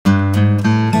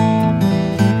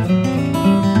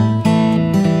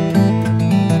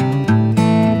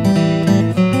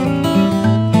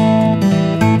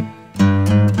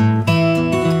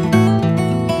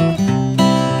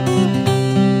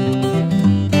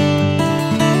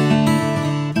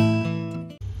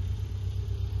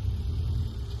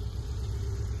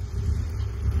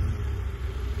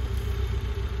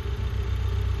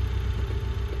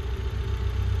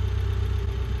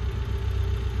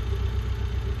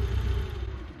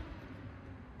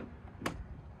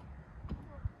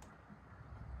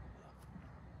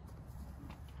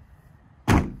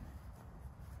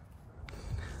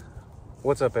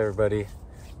What's up, everybody?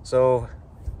 So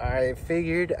I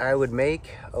figured I would make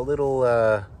a little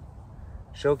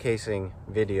showcasing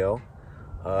video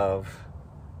of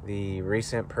the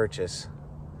recent purchase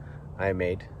I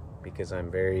made, because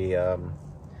I'm very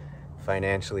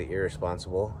financially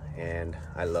irresponsible and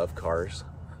I love cars.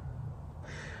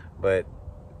 But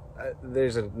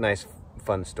there's a nice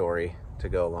fun story to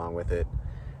go along with it.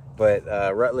 But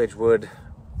Rutledge Wood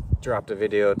dropped a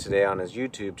video today on his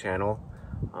YouTube channel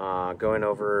going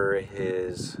over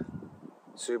his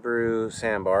Subaru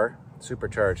Sandbar,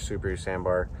 supercharged Subaru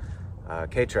Sandbar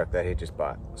K-truck that he just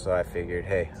bought. So I figured,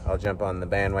 hey, I'll jump on the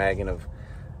bandwagon of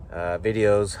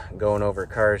videos going over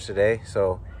cars today.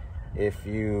 So if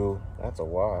you, that's a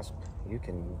wasp, you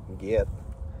can get,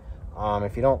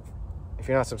 if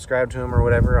you're not subscribed to him or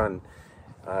whatever on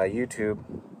YouTube,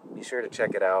 be sure to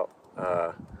check it out.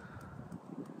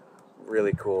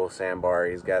 Really cool sandbar.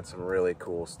 He's got some really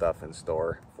cool stuff in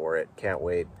store for it. Can't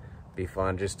wait. Be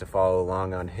fun just to follow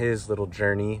along on his little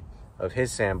journey of his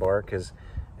sandbar, because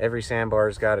every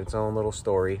sandbar's got its own little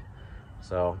story.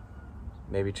 So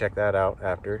maybe check that out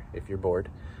after if you're bored.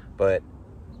 But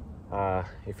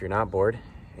if you're not bored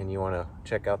and you want to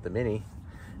check out the Mini,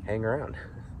 hang around.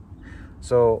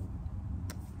 So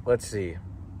let's see.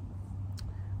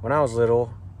 When I was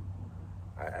little,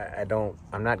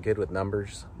 I'm not good with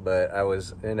numbers, but I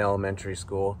was in elementary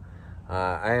school.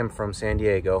 I am from San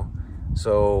Diego,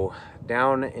 so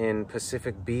down in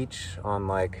Pacific Beach on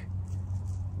like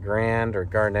Grand or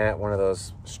Garnett, one of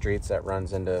those streets that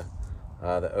runs into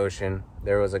the ocean,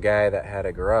 there was a guy that had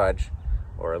a garage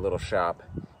or a little shop,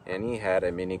 and he had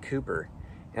a Mini Cooper.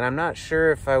 And I'm not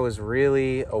sure if I was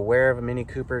really aware of Mini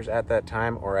Coopers at that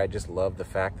time, or I just loved the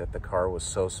fact that the car was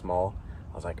so small.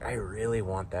 I was like, I really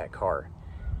want that car.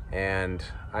 And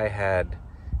I had,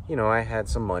 I had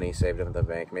some money saved in the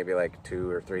bank, maybe like $2,000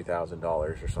 or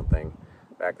 $3,000 or something.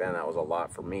 Back then that was a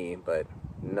lot for me, but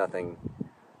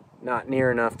not near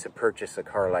enough to purchase a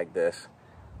car like this.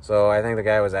 So I think the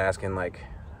guy was asking, like,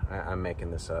 I'm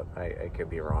making this up, I could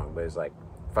be wrong, but it's like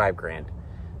 $5,000.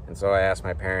 And so I asked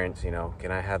my parents,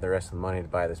 can I have the rest of the money to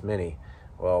buy this Mini?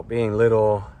 Well, being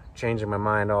little, changing my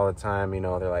mind all the time,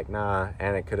 they're like, nah.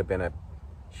 And it could have been a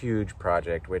huge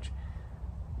project, which,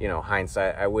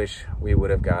 hindsight, I wish we would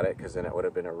have got it, because then it would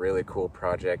have been a really cool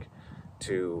project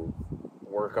to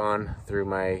work on through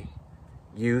my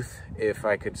youth if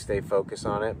I could stay focused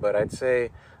on it. But I'd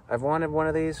say I've wanted one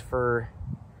of these for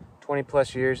 20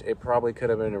 plus years. It probably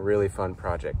could have been a really fun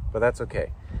project, but that's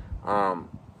okay.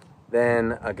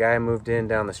 Then a guy moved in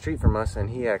down the street from us,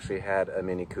 and he actually had a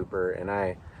Mini Cooper, and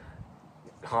I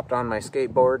hopped on my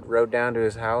skateboard, rode down to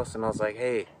his house, and I was like,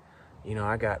 hey,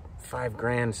 I got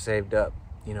 $5,000 saved up.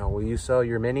 Will you sell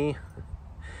your Mini?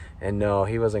 And no,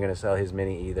 he wasn't going to sell his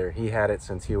Mini either. He had it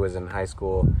since he was in high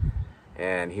school,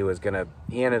 and he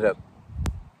ended up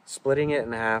splitting it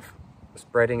in half,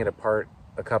 spreading it apart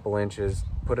a couple inches,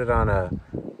 put it on a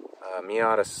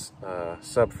Miata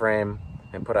subframe,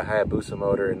 and put a Hayabusa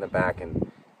motor in the back,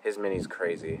 and his Mini's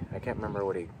crazy. I can't remember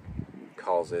what he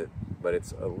calls it, but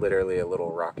it's literally a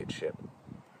little rocket ship.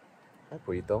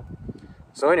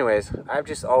 So anyways, I've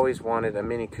just always wanted a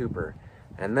Mini Cooper.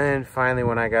 And then finally,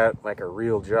 when I got like a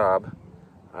real job,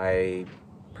 I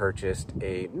purchased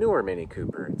a newer Mini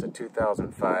Cooper. It's a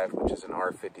 2005, which is an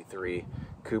R53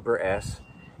 Cooper S.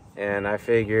 And I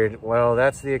figured, well,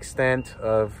 that's the extent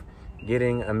of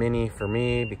getting a Mini for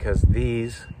me, because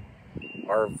these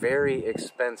are very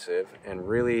expensive and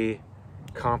really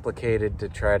complicated to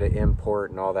try to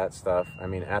import and all that stuff. I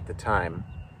mean, at the time,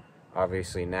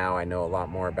 obviously now I know a lot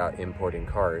more about importing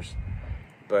cars.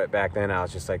 But back then I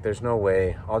was just like, there's no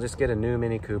way. I'll just get a new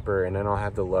Mini Cooper, and then I'll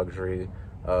have the luxury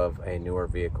of a newer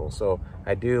vehicle. So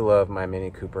I do love my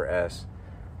Mini Cooper S.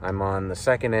 I'm on the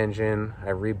second engine. I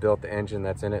rebuilt the engine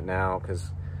that's in it now,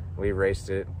 because we raced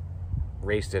it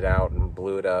out and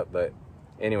blew it up. But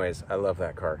anyways, I love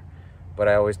that car. But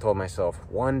I always told myself,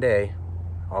 one day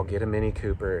I'll get a Mini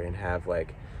Cooper and have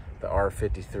like the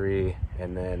R53,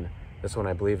 and then this one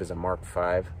I believe is a Mark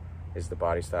V is the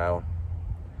body style.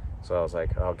 So I was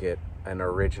like, I'll get an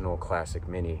original classic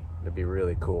Mini. It'd be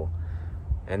really cool.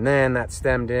 And then that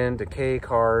stemmed into K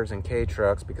cars and K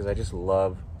trucks, because I just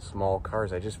love small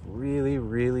cars. I just really,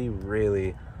 really,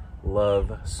 really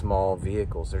love small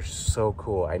vehicles. They're so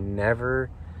cool. I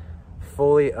never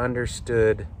fully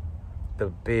understood the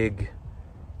big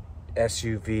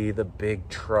SUV, the big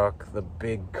truck, the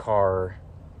big car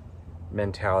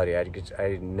mentality.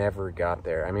 I never got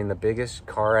there. I mean, the biggest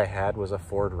car I had was a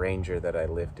Ford Ranger that I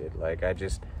lifted. Like, I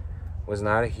just was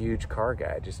not a huge car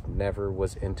guy. I just never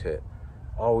was into it.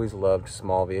 Always loved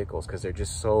small vehicles because they're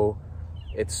just so,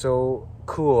 it's so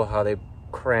cool how they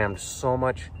crammed so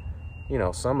much, you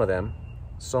know, some of them,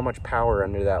 so much power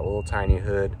under that little tiny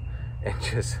hood, and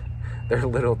just, they're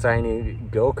little tiny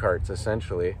go-karts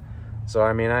essentially. So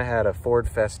I mean, I had a Ford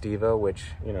Festiva, which,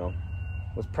 you know,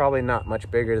 was probably not much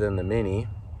bigger than the Mini.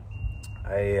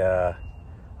 I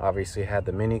obviously had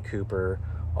the Mini Cooper,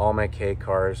 all my K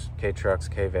cars, K trucks,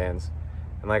 K vans.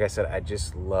 And like I said, I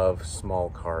just love small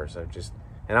cars. And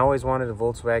I always wanted a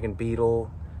Volkswagen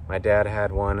Beetle. My dad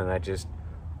had one, and I just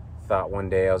thought one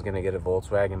day I was gonna get a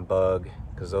Volkswagen Bug,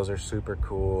 because those are super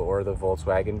cool, or the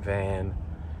Volkswagen van.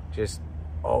 Just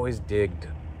always digged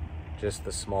just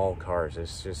the small cars.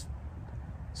 It's just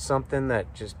something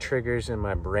that just triggers in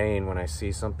my brain when I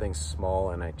see something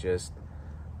small, and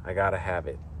I gotta have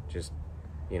it, just,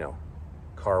 you know,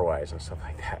 car-wise and stuff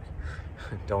like that.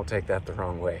 Don't take that the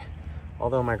wrong way.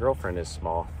 Although my girlfriend is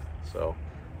small, so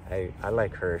I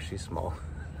like her, she's small.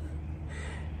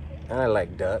 And I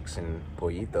like ducks and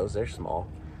pollitos, they're small.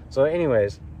 So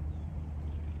anyways,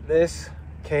 this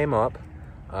came up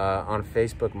on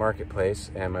Facebook Marketplace,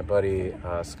 and my buddy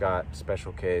Scott,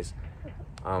 Special K's,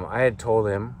 I had told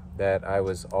him that I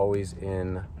was always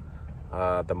in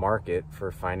the market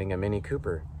for finding a Mini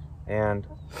Cooper. And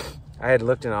I had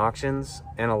looked in auctions,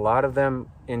 and a lot of them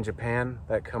in Japan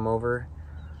that come over,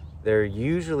 they're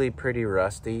usually pretty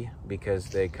rusty because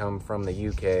they come from the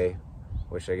UK,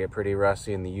 which they get pretty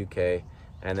rusty in the UK,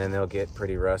 and then they'll get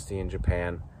pretty rusty in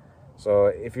Japan. So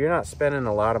if you're not spending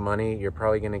a lot of money, you're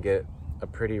probably gonna get a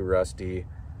pretty rusty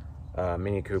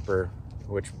Mini Cooper,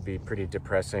 which would be pretty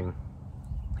depressing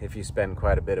if you spend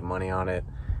quite a bit of money on it,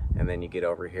 and then you get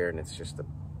over here and it's just a,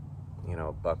 you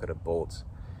know, bucket of bolts.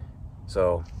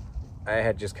 So I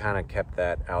had just kind of kept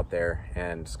that out there,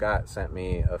 and Scott sent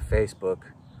me a Facebook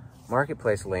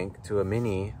Marketplace link to a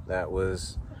Mini that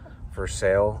was for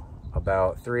sale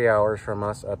about 3 hours from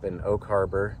us up in Oak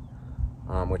Harbor,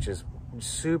 which is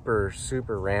super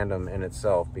random in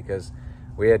itself, because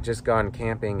we had just gone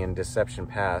camping in Deception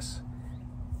Pass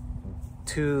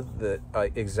to the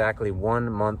exactly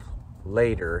 1 month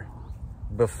later,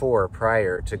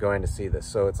 prior to going to see this.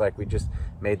 So it's like we just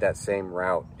made that same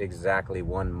route exactly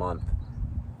 1 month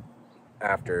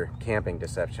after camping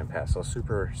Deception Pass. So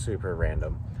super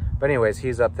random. But anyways,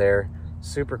 he's up there,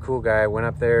 super cool guy. Went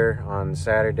up there on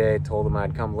Saturday, told him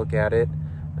I'd come look at it,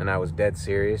 and I was dead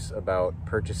serious about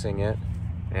purchasing it.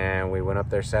 And we went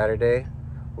up there Saturday,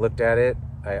 looked at it.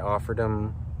 I offered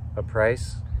him a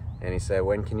price, and he said,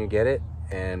 when can you get it?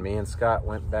 And me and Scott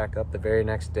went back up the very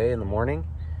next day in the morning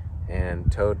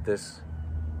and towed this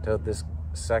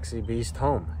sexy beast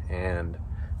home. And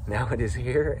now it is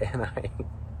here, and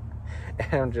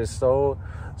I'm just so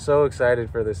excited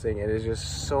for this thing. It is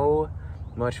just so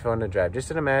much fun to drive.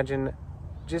 Just imagine,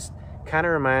 just kind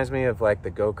of reminds me of like the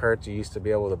go-karts you used to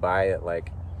be able to buy at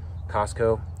like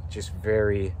Costco. Just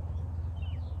very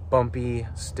bumpy,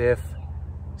 stiff.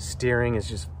 Steering is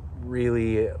just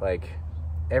really like,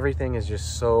 everything is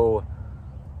just so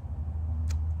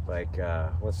like,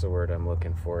 what's the word I'm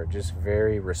looking for? Just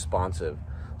very responsive.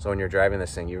 So when you're driving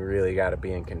this thing, you really got to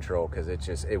be in control, because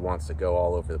it wants to go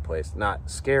all over the place. Not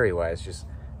scary wise,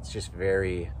 it's just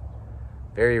very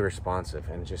responsive,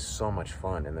 and just so much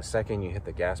fun. And the second you hit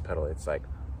the gas pedal, it's like,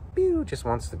 pew, just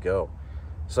wants to go.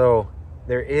 So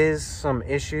there is some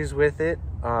issues with it.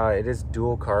 It is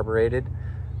dual carbureted,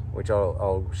 which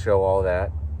I'll show all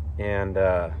that. And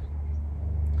I'm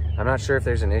not sure if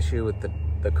there's an issue with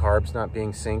the carbs not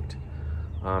being synced.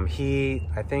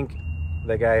 I think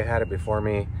the guy who had it before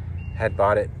me had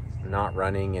bought it not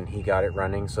running, and he got it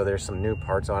running. So there's some new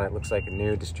parts on it. Looks like a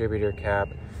new distributor cap,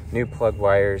 new plug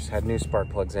wires, had new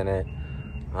spark plugs in it.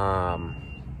 So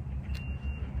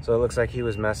it looks like he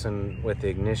was messing with the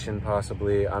ignition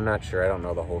possibly. I'm not sure, I don't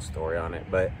know the whole story on it,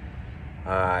 but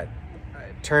it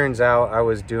turns out I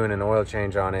was doing an oil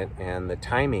change on it, and the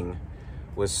timing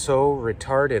was so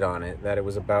retarded on it that it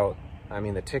was about, I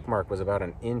mean, the tick mark was about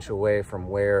an inch away from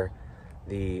where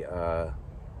the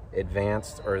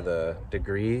advanced or the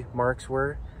degree marks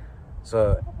were.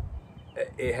 So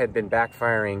it had been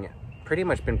backfiring, pretty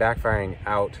much been backfiring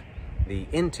out the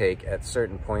intake at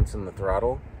certain points in the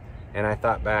throttle. And I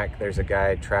thought back, there's a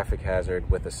guy, traffic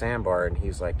hazard, with a sandbar, and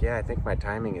he's like, yeah, I think my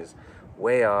timing is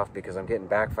way off because I'm getting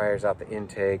backfires out the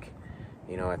intake.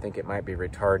 You know, I think it might be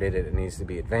retarded, it needs to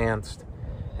be advanced.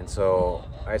 And so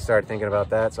I started thinking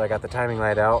about that. So I got the timing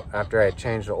light out after I had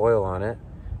changed the oil on it,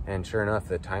 and sure enough,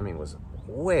 the timing was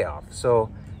way off. So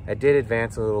I did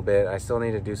advance a little bit. I still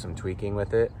need to do some tweaking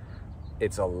with it.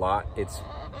 It's a lot. It's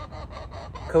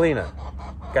Kalina,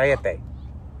 Gayete.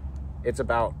 It's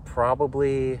about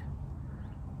probably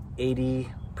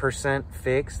 80%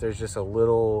 fixed. There's just a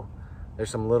little There's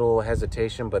some little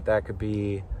hesitation, but that could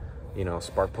be, you know,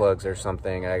 spark plugs or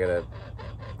something. I gotta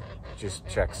just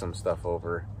check some stuff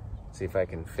over, see if I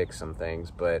can fix some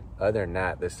things. But other than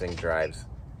that, this thing drives.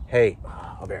 Hey,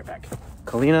 I'll be right back.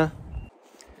 Kalina,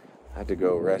 I had to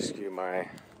go rescue my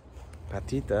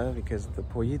patita because the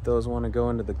pollitos want to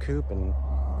go into the coop and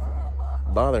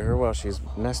bother her while she's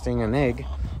nesting an egg.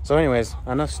 So anyways,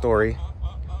 enough story.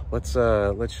 Let's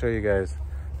show you guys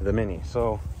the Mini.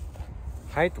 So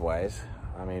height wise,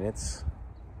 I mean, it's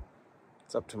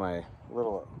up to my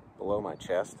little below my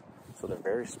chest, so they're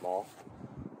very small.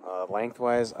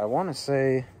 Lengthwise, I want to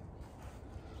say,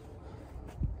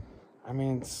 I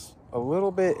mean, it's a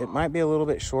little bit, it might be a little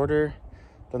bit shorter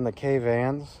than the K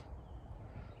vans,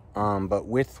 but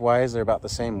width wise, they're about the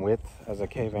same width as a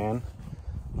K van.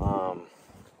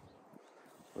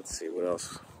 Let's see, what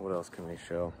else can we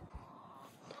show?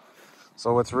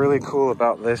 So what's really cool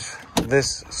about this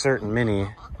certain Mini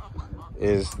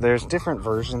is there's different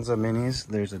versions of Minis.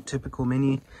 There's a typical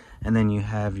Mini, and then you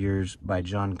have yours by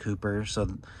John Cooper.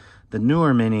 So the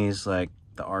newer Minis, like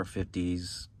the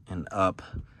R50s and up,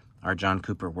 are John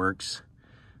Cooper Works.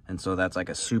 And so that's like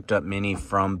a souped up Mini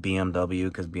from BMW,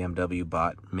 because BMW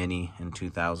bought Mini in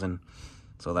 2000.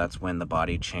 So that's when the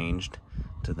body changed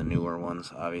to the newer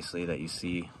ones, obviously, that you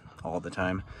see all the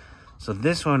time. So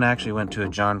this one actually went to a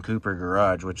John Cooper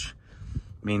garage, which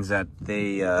means that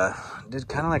they did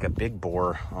kind of like a big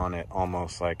bore on it,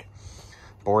 almost like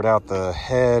bored out the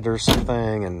head or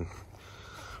something and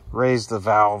raised the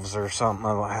valves or something.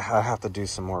 I have to do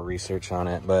some more research on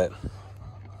it, but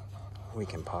we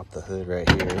can pop the hood right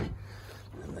here.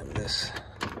 And then this,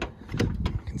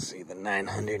 you can see the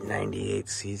 998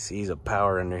 cc's of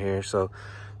power under here. So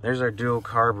there's our dual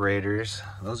carburetors.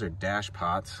 Those are dash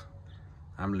pots.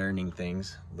 I'm learning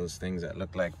things, those things that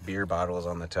look like beer bottles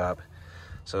on the top.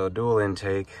 So dual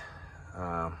intake,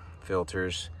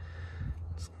 filters.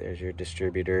 There's your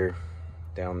distributor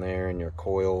down there, and your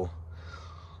coil,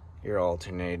 your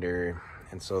alternator.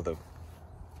 And so the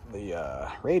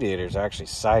radiator is actually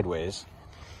sideways.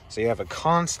 So you have a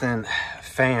constant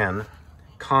fan,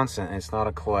 constant, it's not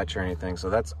a clutch or anything. So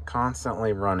that's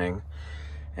constantly running.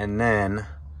 And then,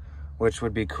 which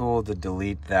would be cool to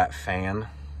delete that fan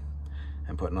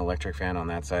and put an electric fan on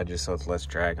that side just so it's less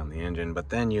drag on the engine. But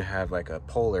then you have like a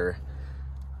polar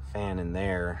fan in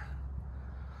there,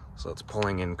 so it's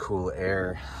pulling in cool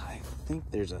air. I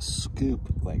think there's a scoop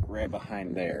like right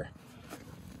behind there.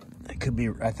 It could be,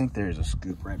 I think there's a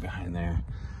scoop right behind there.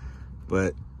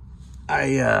 But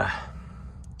I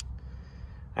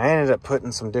ended up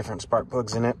putting some different spark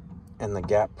plugs in it, and the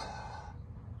gap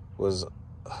was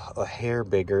a hair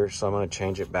bigger, so I'm going to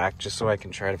change it back just so I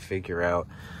can try to figure out,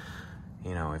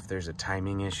 you know, if there's a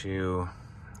timing issue,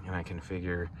 and I can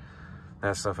figure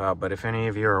that stuff out. But if any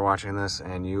of you are watching this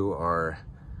and you are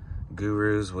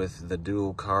gurus with the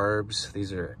dual carbs,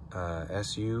 these are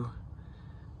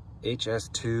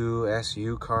HS2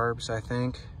 SU carbs, I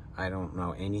think. I don't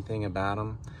know anything about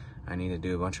them. I need to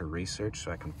do a bunch of research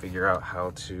so I can figure out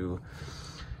how to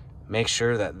make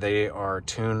sure that they are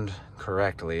tuned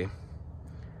correctly,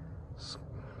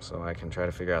 so I can try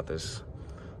to figure out this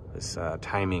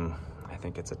timing. I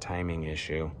think it's a timing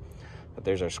issue. But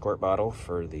there's our squirt bottle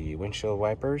for the windshield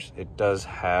wipers. It does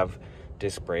have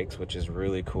disc brakes, which is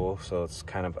really cool, so it's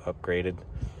kind of upgraded.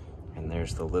 And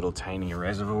there's the little tiny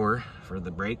reservoir for the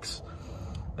brakes.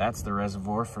 That's the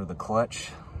reservoir for the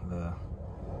clutch, the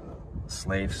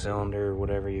slave cylinder,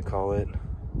 whatever you call it.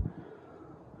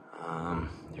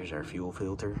 There's our fuel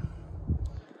filter.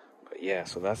 But yeah,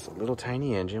 so that's a little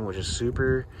tiny engine, which is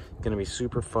gonna be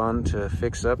super fun to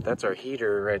fix up. That's our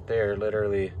heater right there.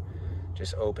 Literally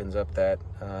just opens up that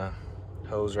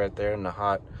hose right there, and the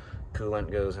hot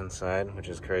coolant goes inside, which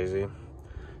is crazy.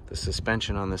 The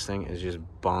suspension on this thing is just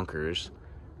bonkers.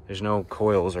 There's no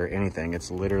coils or anything.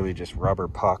 It's literally just rubber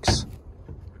pucks.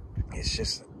 It's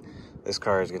just, this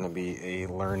car is gonna be a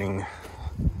learning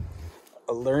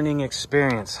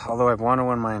experience. Although I've wanted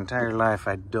one my entire life,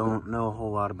 I don't know a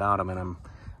whole lot about them, and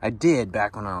I did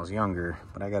back when I was younger,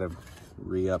 but I gotta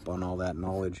re-up on all that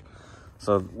knowledge.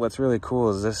 So what's really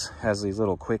cool is this has these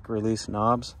little quick release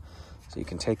knobs. So you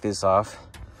can take this off,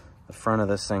 the front of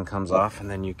this thing comes off, and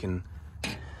then you can,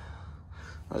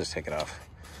 I'll just take it off.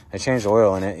 I changed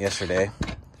oil in it yesterday,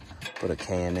 put a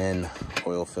K&N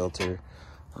oil filter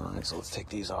on it. So let's take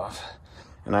these off.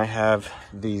 And I have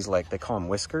these, like they call them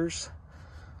whiskers,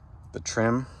 the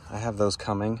trim. I have those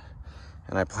coming,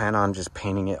 and I plan on just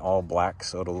painting it all black,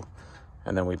 so it'll,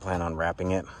 and then we plan on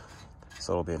wrapping it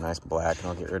so it'll be a nice black, and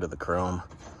I'll get rid of the chrome.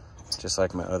 Just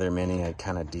like my other Mini, I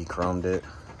kind of de-chromed it.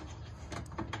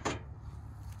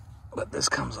 But this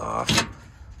comes off,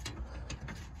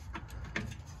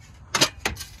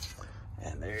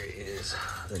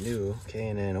 the new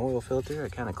K&N oil filter. I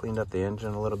kind of cleaned up the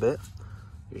engine a little bit.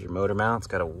 Here's your motor mount. It's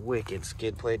got a wicked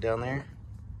skid plate down there.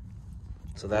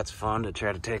 So that's fun to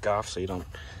try to take off so you don't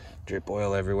drip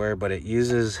oil everywhere. But it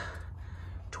uses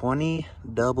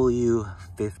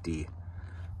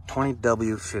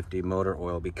 20W50 motor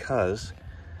oil because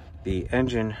the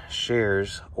engine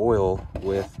shares oil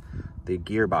with the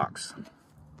gearbox.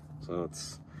 So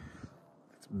it's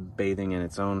bathing in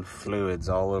its own fluids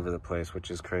all over the place,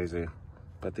 which is crazy.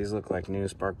 But these look like new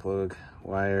spark plug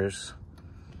wires.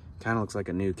 Kind of looks like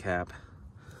a new cap.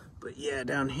 But yeah,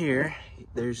 down here,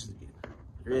 there's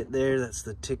right there, that's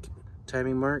the tick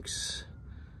timing marks.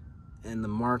 And the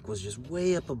mark was just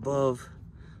way up above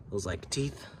those like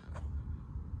teeth.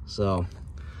 So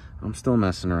I'm still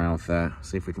messing around with that.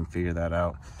 See if we can figure that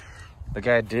out. The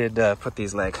guy did put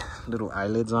these like little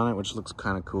eyelids on it, which looks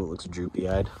kind of cool. It looks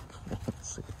droopy-eyed.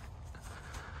 Let's see.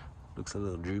 Looks a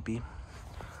little droopy.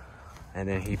 And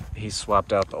then he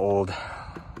swapped out the old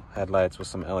headlights with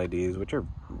some LEDs, which are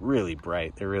really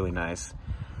bright. They're really nice.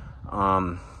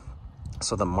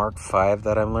 So the Mark V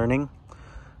that I'm learning,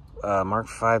 Mark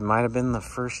V might have been the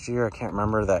first year, I can't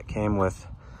remember, that came with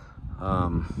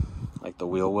like the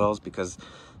wheel wells, because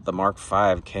the Mark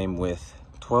V came with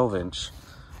 12-inch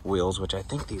wheels, which I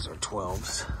think these are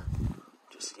 12s.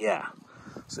 Just, yeah.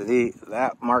 So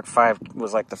that Mark V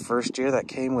was like the first year that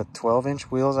came with 12-inch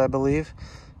wheels, I believe.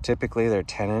 Typically they're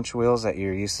 10-inch wheels that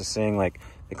you're used to seeing, like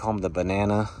they call them the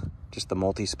banana, just the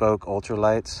multi-spoke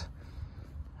ultralights.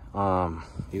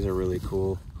 These are really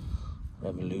cool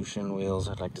Revolution wheels.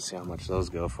 I'd like to see how much those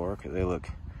go for, because they look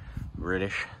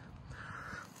British.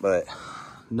 But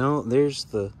no, there's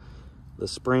the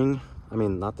spring, I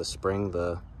mean not the spring,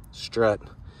 the strut,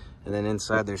 and then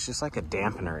inside there's just like a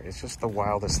dampener. It's just the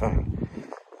wildest thing.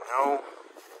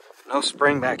 No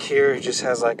spring back here. It just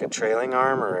has like a trailing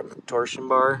arm or a torsion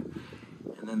bar,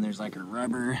 and then there's like a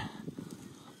rubber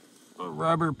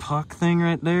puck thing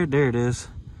right there. There it is.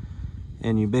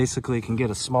 And you basically can get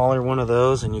a smaller one of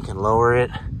those and you can lower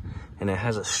it, and it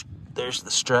has there's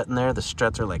the strut in there. The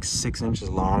struts are like 6 inches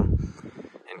long.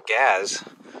 And Gaz,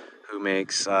 who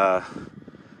makes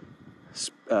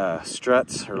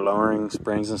struts or lowering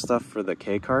springs and stuff for the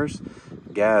K cars,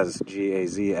 Gaz,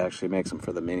 G-A-Z, actually makes them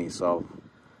for the Mini. So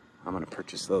I'm gonna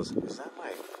purchase those. Is that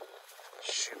my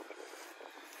shoot?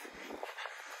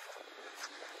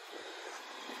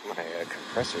 My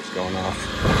compressor's going off.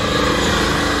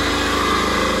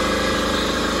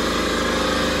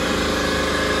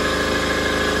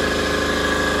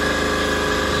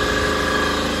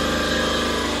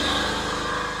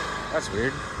 That's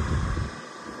weird.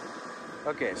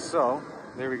 Okay, so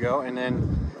there we go. And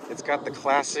then it's got the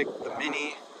classic, the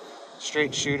Mini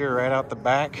straight shooter right out the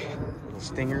back, little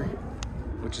stinger,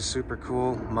 which is super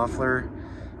cool. Muffler,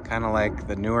 kind of like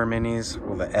the newer Minis.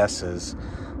 Well, the S's.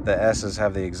 The S's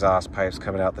have the exhaust pipes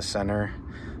coming out the center,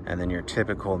 and then your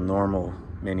typical normal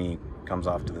Mini comes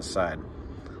off to the side.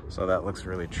 So that looks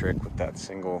really trick with that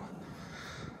single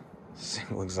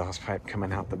exhaust pipe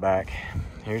coming out the back.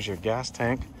 Here's your gas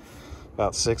tank,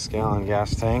 about 6-gallon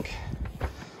gas tank.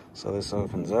 So this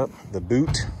opens up the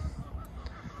boot.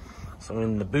 So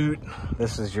in the boot,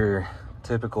 this is your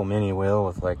typical Mini wheel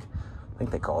with, like, I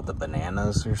think they call it the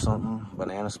bananas or something,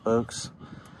 banana spokes.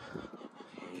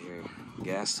 Here's your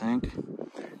gas tank,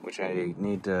 which I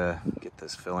need to get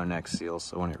this filler neck seal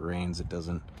so when it rains it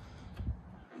doesn't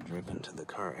drip into the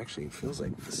car. Actually, it feels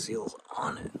like the seal's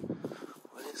on it.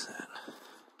 What is that?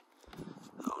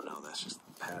 Oh no, that's just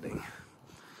padding.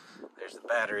 There's the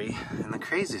battery. And the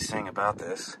craziest thing about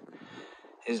this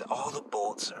is all the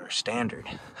bolts are standard.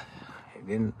 I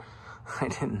didn't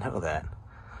know that.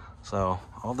 So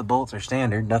all the bolts are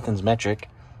standard, nothing's metric.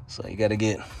 So you gotta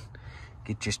get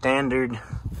your standard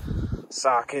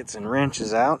sockets and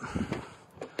wrenches out.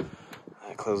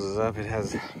 That closes up. It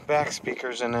has back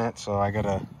speakers in it, so I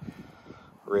gotta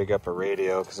rig up a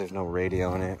radio because there's no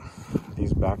radio in it.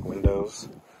 These back windows,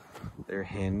 they're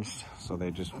hinged, so they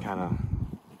just kind of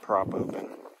prop open.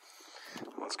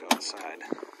 Let's go inside.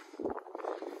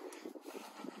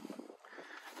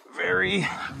 Very,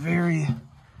 very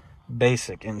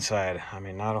basic inside. I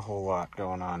mean, not a whole lot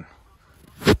going on.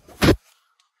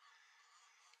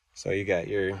 So you got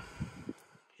your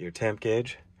temp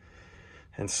gauge,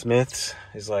 and Smith's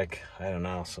is like, I don't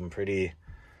know, some pretty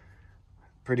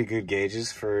good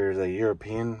gauges for the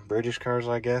European British cars,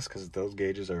 I guess, because those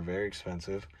gauges are very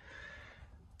expensive.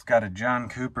 It's got a John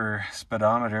Cooper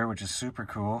speedometer, which is super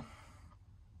cool.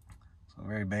 So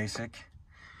very basic.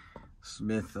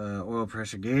 Smith oil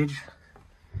pressure gauge.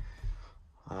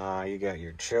 You got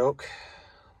your choke,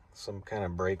 some kind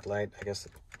of brake light, I guess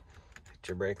they Get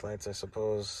your brake lights, I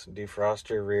suppose.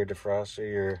 Defroster, rear defroster,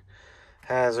 your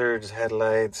hazards,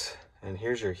 headlights, and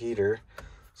here's your heater.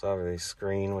 So obviously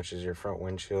screen, which is your front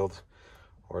windshield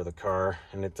or the car,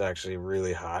 and it's actually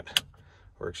really hot.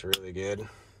 Works really good.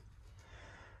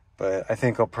 But I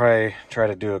think I'll probably try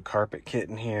to do a carpet kit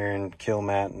in here and kill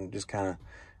mat and just kind of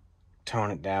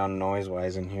tone it down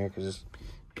noise-wise in here, because,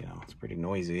 you know, it's pretty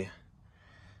noisy.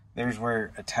 There's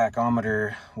where a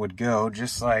tachometer would go,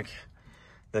 just like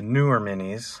the newer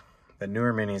Minis. The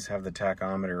newer Minis have the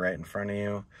tachometer right in front of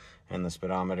you and the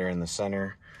speedometer in the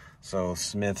center. So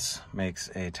Smith's makes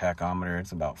a tachometer.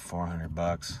 It's about 400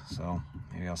 bucks. So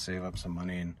maybe I'll save up some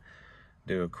money and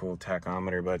do a cool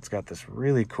tachometer. But it's got this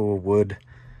really cool wood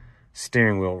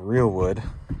steering wheel, real wood.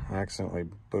 I accidentally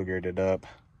boogered it up.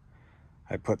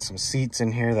 I put some seats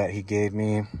in here that he gave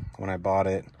me when I bought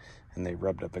it, and they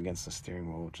rubbed up against the steering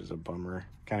wheel, which is a bummer.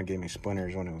 Kind of gave me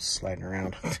splinters when it was sliding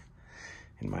around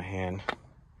in my hand.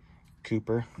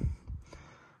 Cooper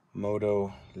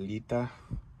Moto Lita,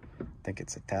 I think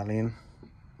it's Italian,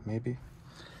 maybe.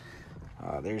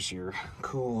 There's your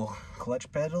cool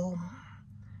clutch pedal,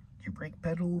 your brake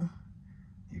pedal,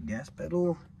 your gas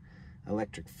pedal,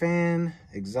 electric fan,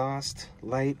 exhaust,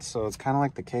 light. So it's kind of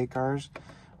like the K cars,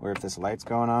 where if this light's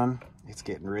going on, it's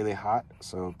getting really hot,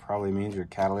 so it probably means your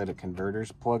catalytic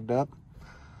converter's plugged up.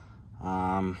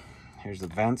 Here's the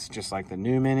vents, just like the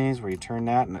new Minis, where you turn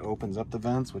that and it opens up the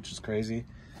vents, which is crazy.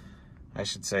 I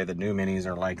should say the new Minis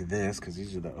are like this, because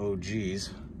these are the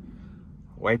OGs.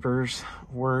 Wipers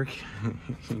work.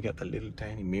 You got the little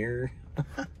tiny mirror.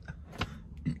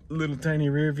 Little tiny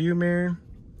rear view mirror.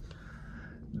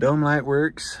 Dome light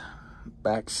works.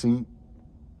 Back seat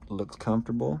looks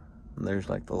comfortable. And there's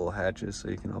like the little hatches so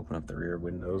you can open up the rear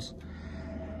windows.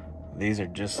 These are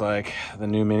just like the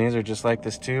new Minis, are just like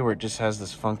this too, where it just has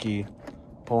this funky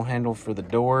pull handle for the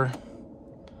door.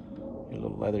 Your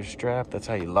little leather strap, that's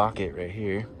how you lock it right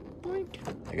here. Boink.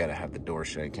 I gotta have the door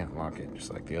shut, you can't lock it,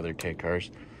 just like the other K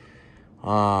cars.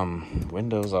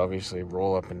 Windows obviously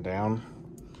roll up and down.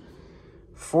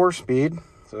 4-speed,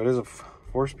 so it is a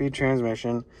 4-speed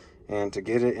transmission, and to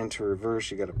get it into reverse,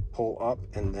 you gotta pull up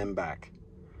and then back.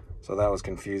 So that was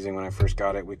confusing when I first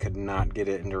got it. We could not get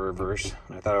it into reverse.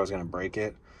 I thought I was gonna break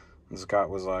it. And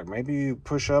Scott was like, maybe you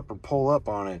push up or pull up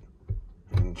on it.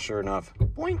 And sure enough,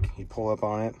 boink, you pull up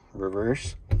on it,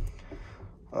 reverse.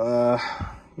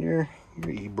 Your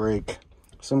e-brake,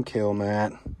 some kill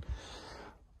mat.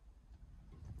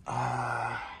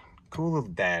 Cool little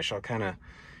dash. I'll kind of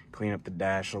clean up the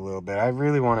dash a little bit. I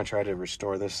really want to try to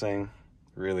restore this thing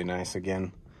really nice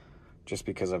again, just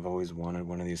because I've always wanted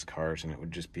one of these cars, and it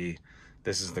would just be,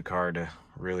 this is the car to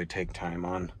really take time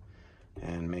on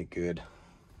and make good.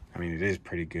 I mean, it is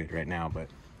pretty good right now, but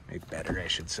make better, I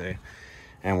should say.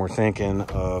 And we're thinking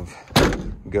of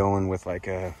going with like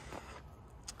a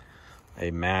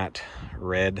matte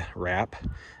red wrap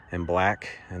and black,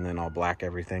 and then I'll black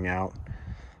everything out,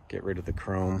 get rid of the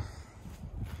chrome.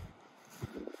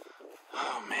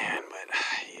 Oh man, but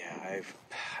yeah,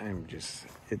 I'm just,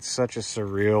 it's such a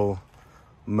surreal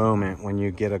moment when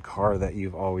you get a car that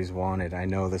you've always wanted. I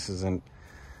know this isn't,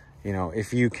 you know,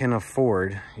 if you can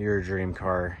afford your dream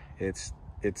car, it's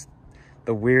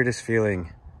the weirdest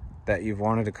feeling that you've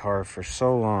wanted a car for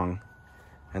so long,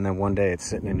 and then one day it's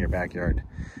sitting in your backyard.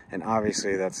 And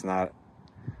obviously that's not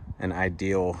an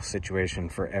situation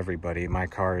for everybody. My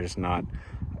car is not,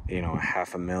 you know, a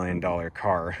 $500,000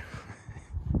 car.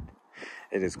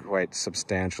 It is quite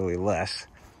substantially less,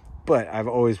 but I've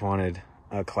always wanted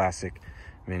a classic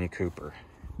Mini Cooper,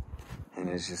 and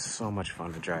it's just so much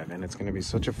fun to drive, and it's going to be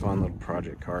such a fun little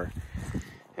project car.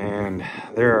 And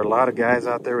there are a lot of guys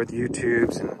out there with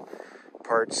YouTubes and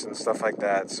parts and stuff like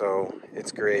that, so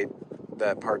it's great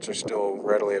that parts are still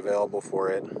readily available for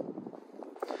it.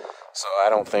 So I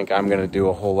don't think I'm going to do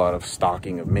a whole lot of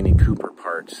stocking of Mini Cooper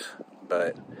parts,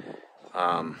 but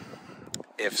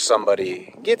if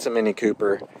somebody gets a Mini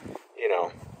Cooper, you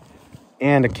know,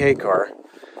 and a K car,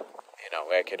 you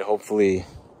know, I could hopefully,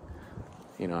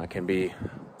 you know, it can be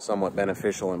somewhat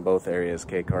beneficial in both areas,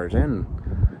 K cars and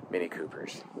Mini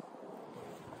Coopers.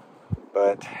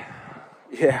 But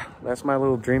yeah, that's my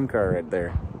little dream car right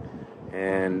there.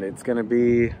 And it's gonna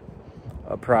be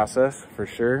a process for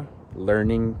sure.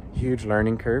 Huge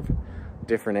learning curve.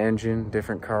 Different engine,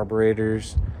 different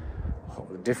carburetors,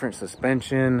 different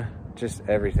suspension, just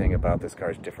everything about this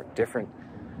car is different.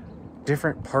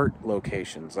 Different part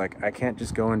locations. Like, I can't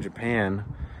just go in Japan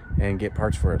and get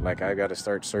parts for it. Like, I got to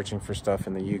start searching for stuff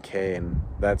in the UK, and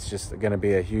that's just going to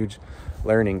be a huge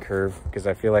learning curve, because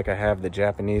I feel like I have the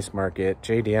Japanese market,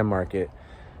 JDM market,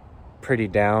 pretty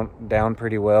down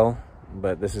pretty well.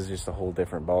 but this is just a whole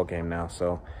different ball game now.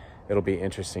 So it'll be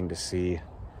interesting to see,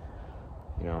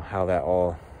 you know, how that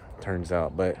all turns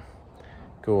out. But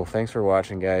cool. Thanks for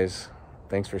watching, guys.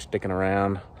 Thanks for sticking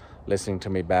around, listening to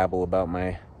me babble about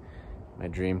my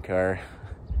dream car.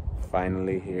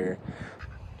 Finally here.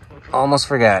 Almost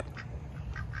forgot.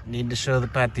 Need to show the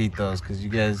patitos because you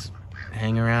guys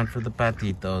hang around for the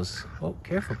patitos. Oh,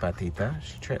 careful, Patita.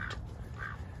 She tripped.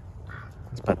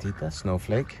 It's Patita,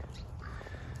 Snowflake.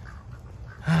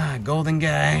 Golden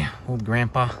guy, old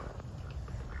grandpa.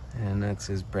 And that's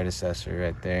his predecessor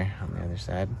right there on the other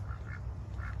side.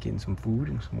 Getting some food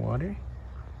and some water.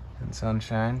 And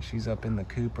Sunshine, she's up in the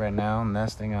coop right now,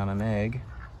 nesting on an egg.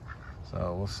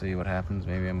 So we'll see what happens.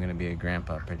 Maybe I'm gonna be a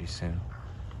grandpa pretty soon.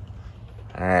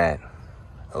 All right,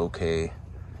 okay,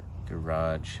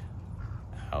 garage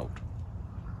out.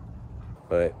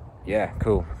 But yeah,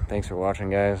 cool. Thanks for watching,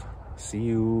 guys. See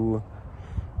you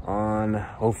on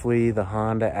hopefully the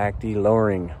Honda Acti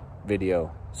lowering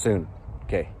video soon.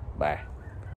 Okay, bye.